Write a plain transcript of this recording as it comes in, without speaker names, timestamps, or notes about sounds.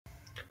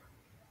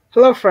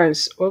Hello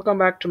friends, welcome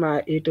back to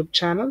my YouTube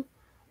channel.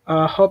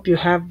 Hope you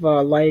have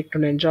liked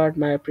and enjoyed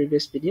my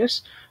previous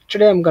videos.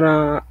 Today I'm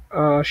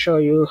gonna show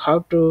you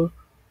how to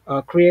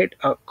create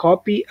a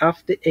copy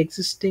of the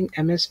existing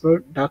MS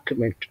Word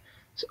document.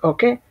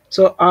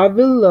 So I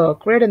will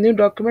create a new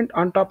document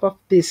on top of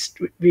this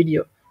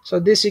video. So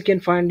this you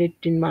can find it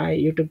in my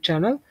YouTube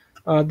channel.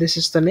 This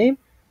is the name,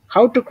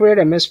 how to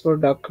create MS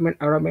Word document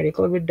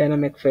automatically with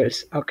dynamic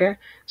fields. Okay,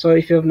 so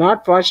if you have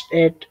not watched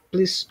it,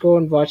 please go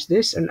and watch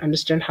this and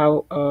understand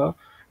how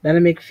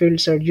dynamic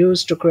fields are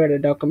used to create a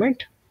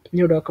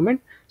new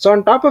document. So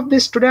on top of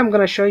this, today I'm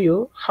going to show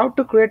you how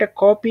to create a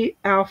copy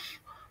of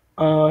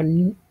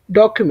a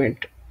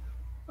document.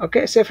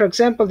 Okay, say for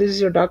example this is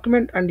your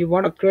document and you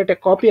want to create a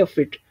copy of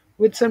it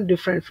with some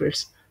different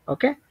fields.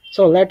 Okay,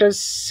 so let us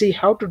see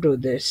how to do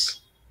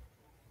this.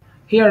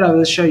 Here I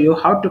will show you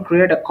how to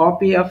create a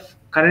copy of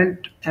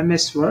current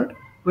MS Word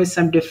with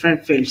some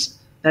different fields.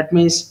 That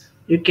means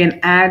you can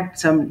add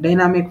some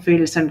dynamic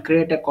fields and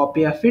create a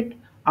copy of it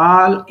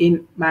all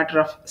in matter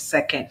of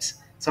seconds.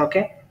 So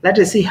okay, let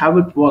us see how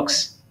it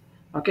works.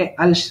 Okay,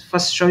 I'll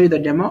first show you the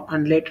demo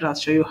and later I'll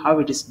show you how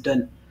it is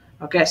done.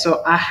 Okay,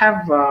 so I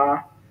have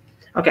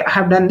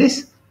done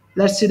this.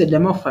 Let's see the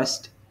demo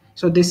first.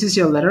 So this is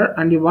your letter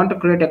and you want to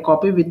create a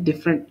copy with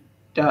different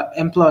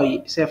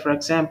employee. Say for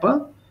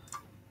example,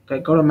 okay,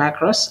 go to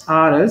macros,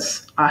 or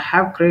else I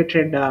have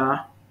created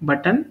a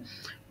button.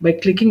 By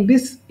clicking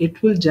this,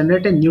 it will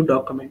generate a new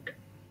document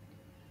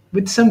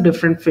with some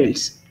different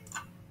fields.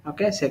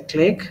 Okay, so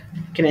click,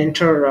 you can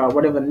enter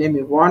whatever name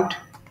you want.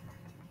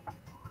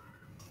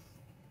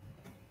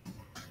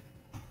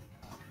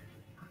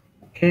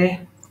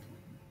 Okay,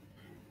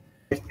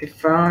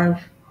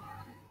 55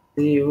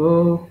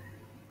 0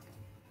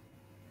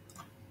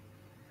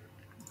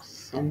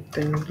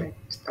 something like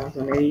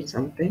 2008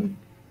 something.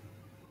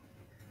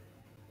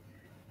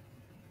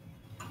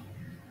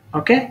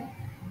 Okay,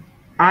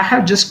 I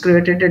have just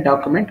created a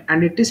document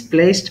and it is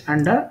placed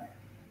under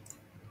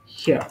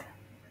here.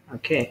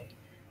 Okay,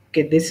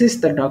 okay, this is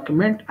the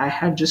document I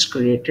have just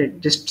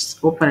created. Just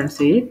open and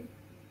see it.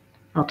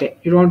 Okay,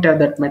 you don't have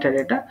that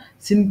metadata,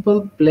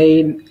 simple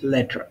plain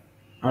letter.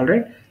 All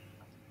right,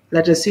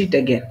 let us see it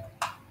again.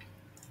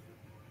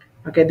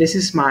 Okay, this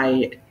is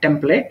my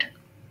template.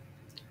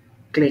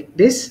 Click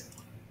this,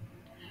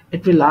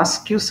 it will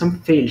ask you some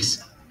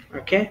fields.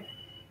 Okay,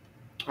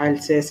 I'll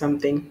say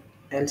something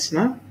else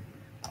now.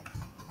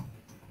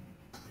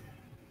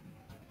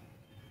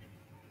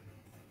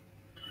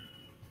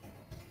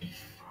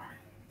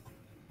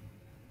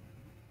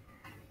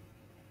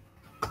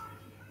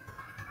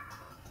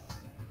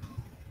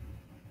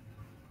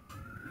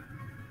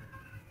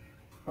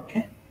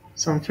 Okay,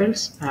 some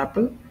fields,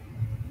 Apple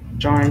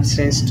joined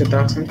since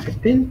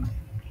 2015.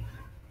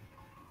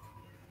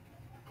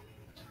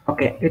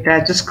 Okay, it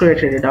has just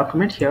created a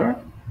document here,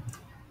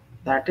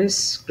 that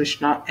is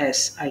Krishna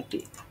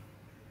SIT.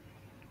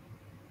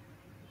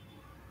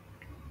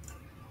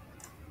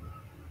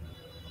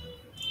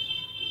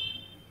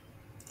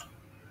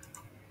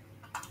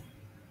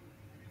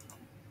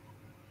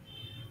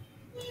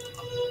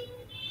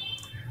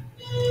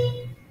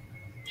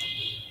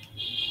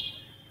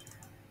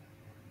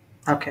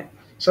 Okay,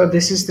 so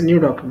this is the new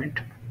document.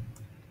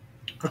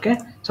 Okay,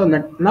 so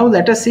now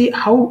let us see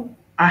how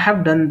I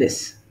have done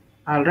this.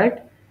 All right,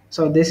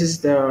 so this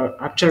is the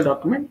actual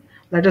document.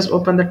 Let us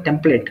open the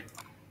template.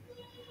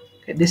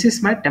 Okay, this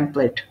is my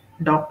template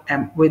doc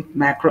m with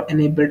macro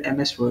enabled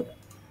MS Word.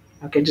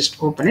 Okay,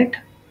 just open it.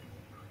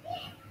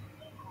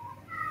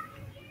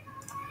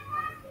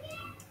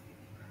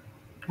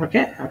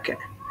 Okay, okay,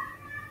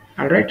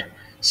 all right.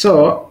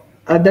 So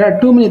there are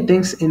too many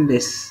things in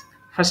this.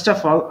 First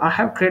of all, I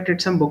have created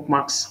some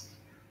bookmarks.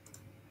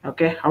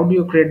 Okay, how do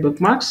you create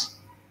bookmarks?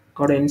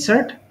 Go to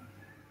insert,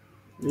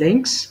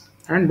 links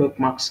and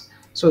bookmarks.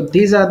 So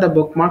these are the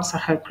bookmarks I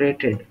have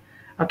created.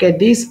 Okay,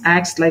 this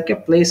acts like a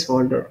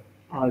placeholder.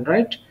 All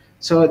right,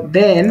 so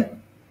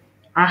then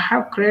I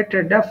have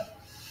created the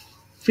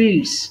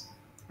fields.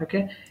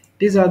 Okay,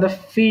 these are the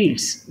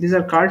fields, these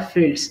are called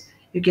fields.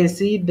 You can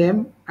see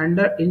them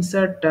under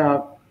insert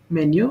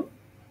menu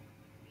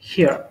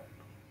here.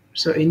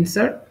 So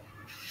insert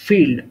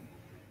field.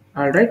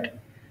 All right,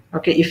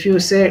 okay, if you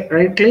say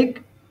right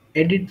click,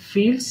 edit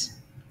fields,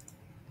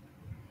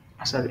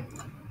 sorry,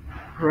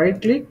 right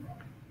click,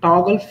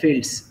 toggle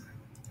fields.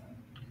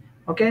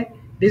 Okay,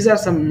 these are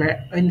some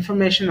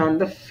information on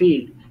the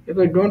field. If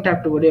you don't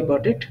have to worry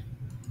about it,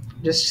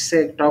 just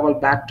say toggle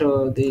back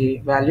to the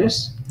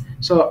values.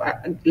 So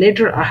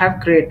later I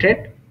have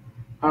created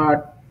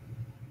uh,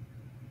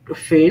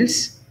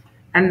 fields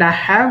and I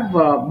have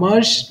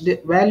merged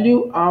the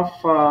value of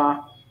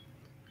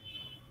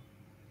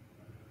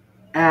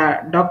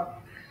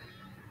doc.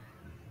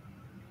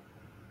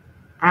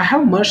 I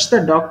have merged the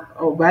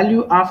doc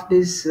value of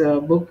these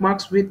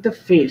bookmarks with the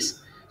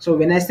fields. So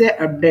when I say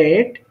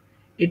update,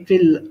 it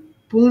will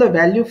pull the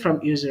value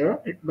from user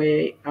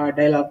by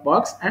dialog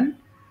box and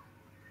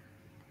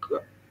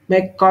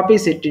make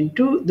copies it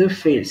into the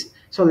fields.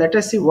 So let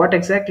us see what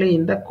exactly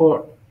in the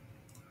code.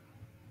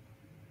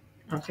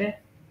 Okay,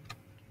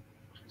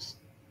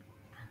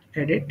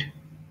 edit.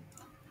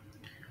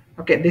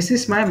 Okay, this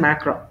is my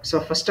macro. So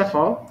first of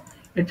all,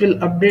 it will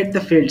update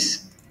the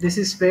fields. This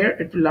is where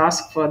it will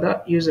ask for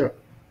the user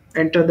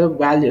enter the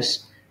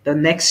values. The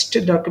next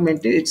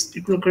document is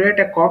it will create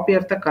a copy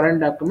of the current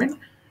document,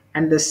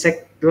 and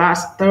the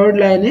last third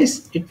line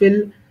is it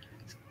will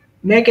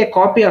make a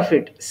copy of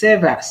it,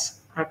 save as.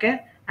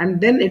 Okay,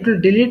 and then it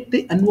will delete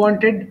the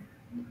unwanted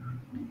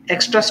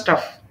extra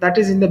stuff that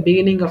is in the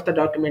beginning of the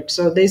document.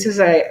 So this is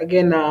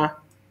again a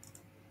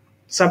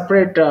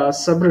separate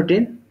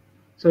subroutine.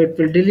 So it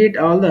will delete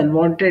all the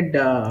unwanted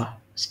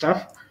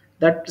stuff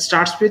that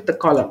starts with the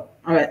column,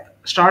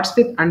 starts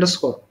with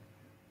underscore.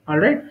 All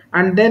right,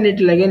 and then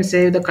it will again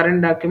save the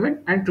current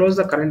document and close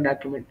the current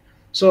document.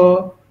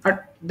 So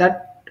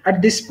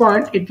at this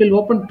point it will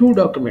open two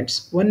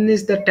documents. One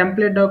is the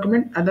template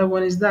document, other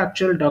one is the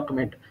actual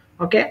document.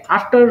 Okay,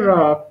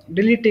 after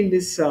deleting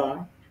this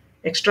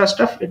extra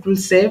stuff, it will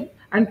save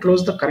and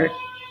close the current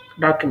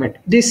document.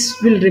 This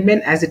will remain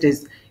as it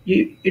is.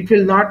 It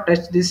will not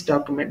touch this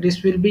document.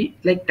 This will be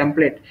like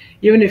template.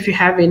 Even if you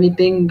have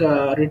anything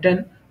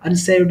written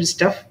unsaved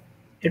stuff,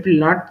 it will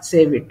not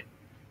save it.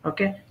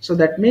 Okay, so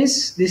that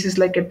means this is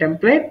like a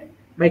template.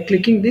 By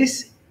clicking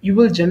this, you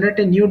will generate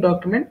a new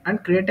document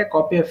and create a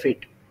copy of it.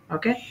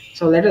 Okay,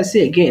 so let us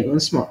see again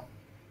once more.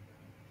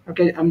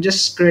 Okay, I'm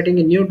just creating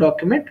a new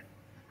document.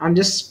 I'm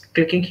just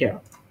clicking here.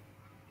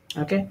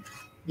 Okay,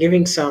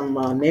 giving some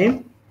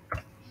name.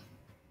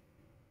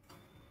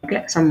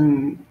 Okay,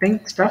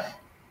 something stuff.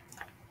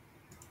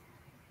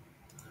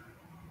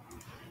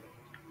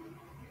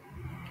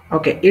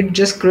 Okay, it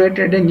just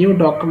created a new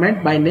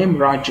document by name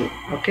Raju.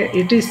 Okay,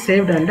 it is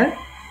saved under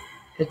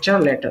HR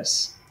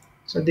letters.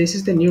 So this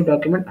is the new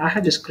document I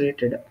have just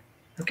created.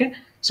 Okay,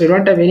 so you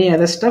don't have any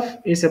other stuff.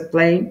 It's a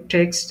plain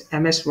text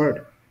MS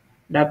Word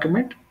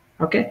document.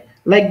 Okay,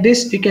 like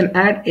this you can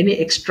add any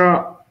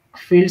extra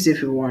fields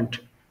if you want.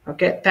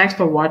 Okay, thanks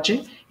for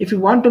watching. If you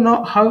want to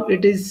know how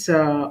it is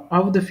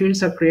how the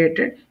fields are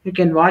created, you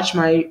can watch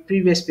my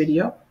previous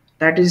video.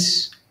 That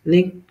is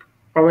link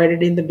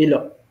provided in the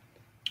below.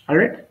 All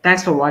right,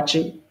 thanks for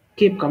watching.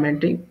 Keep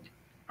commenting.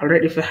 All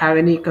right, if you have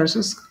any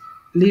concerns,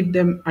 leave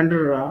them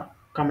under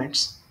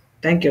comments.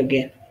 Thank you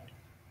again.